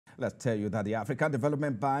Let's tell you that the African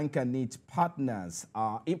Development Bank and its partners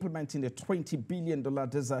are implementing a $20 billion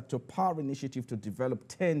Desert to Power initiative to develop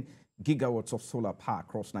 10 gigawatts of solar power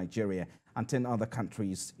across Nigeria and 10 other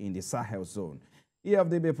countries in the Sahel zone.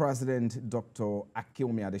 AfDB President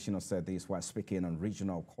DrAkinwumi Adesina said this while speaking on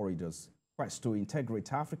regional corridors quest to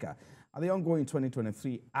integrate Africa at the ongoing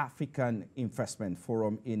 2023 African Investment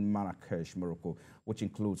Forum in Marrakesh, Morocco, which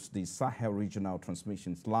includes the Sahel regional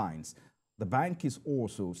transmission lines. The bank is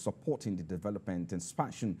also supporting the development and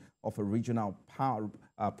expansion of a regional power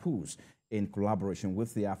pools in collaboration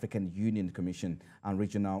with the African Union Commission and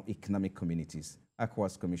regional economic communities.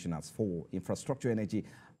 ECOWAS Commissioners for Infrastructure, Energy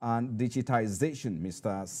and Digitisation,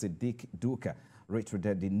 Mr. Sediko Douka,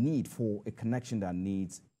 reiterated the need for a connection that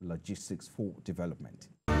needs logistics for development.